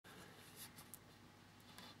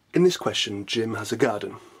In this question, Jim has a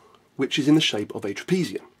garden, which is in the shape of a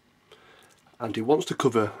trapezium, and he wants to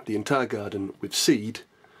cover the entire garden with seed,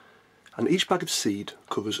 and each bag of seed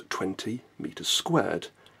covers 20 metres squared,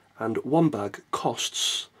 and one bag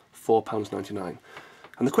costs £4.99.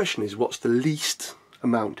 And the question is, what's the least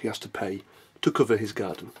amount he has to pay to cover his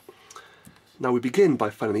garden? Now we begin by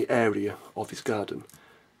finding the area of his garden.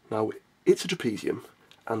 Now it's a trapezium,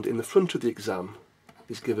 and in the front of the exam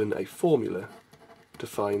is given a formula to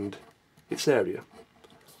find its area,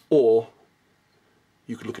 or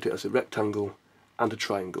you could look at it as a rectangle and a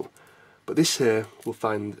triangle, but this here will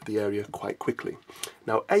find the area quite quickly.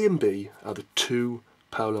 Now A and B are the two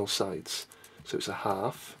parallel sides, so it's a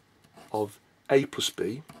half of A plus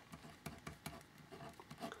B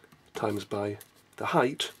times by the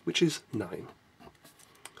height, which is 9.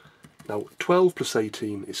 Now 12 plus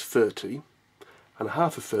 18 is 30, and a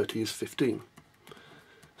half of 30 is 15.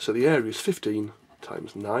 So the area is 15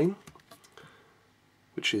 times 9,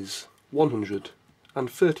 which is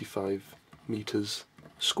 135 metres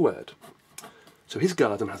squared. So his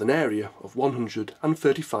garden has an area of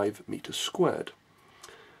 135 metres squared.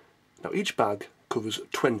 Now each bag covers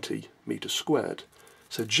 20 metres squared,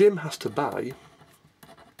 so Jim has to buy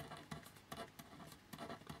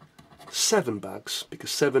 7 bags,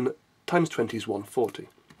 because 7 times 20 is 140.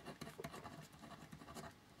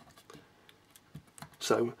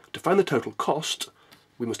 So to find the total cost,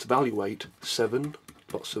 we must evaluate 7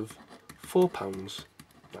 lots of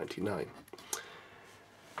 £4.99.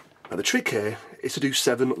 Now the trick here is to do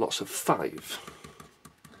 7 lots of 5.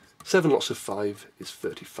 7 lots of 5 is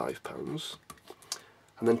 £35,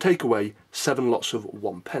 and then take away 7 lots of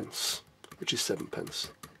 1 pence, which is 7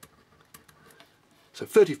 pence. So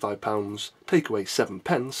 £35, take away 7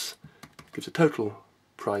 pence, gives a total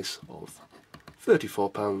price of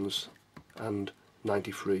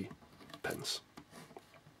 £34.93.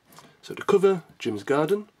 So to cover Jim's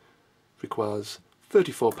garden requires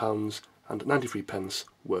 £34.93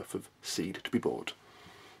 worth of seed to be bought.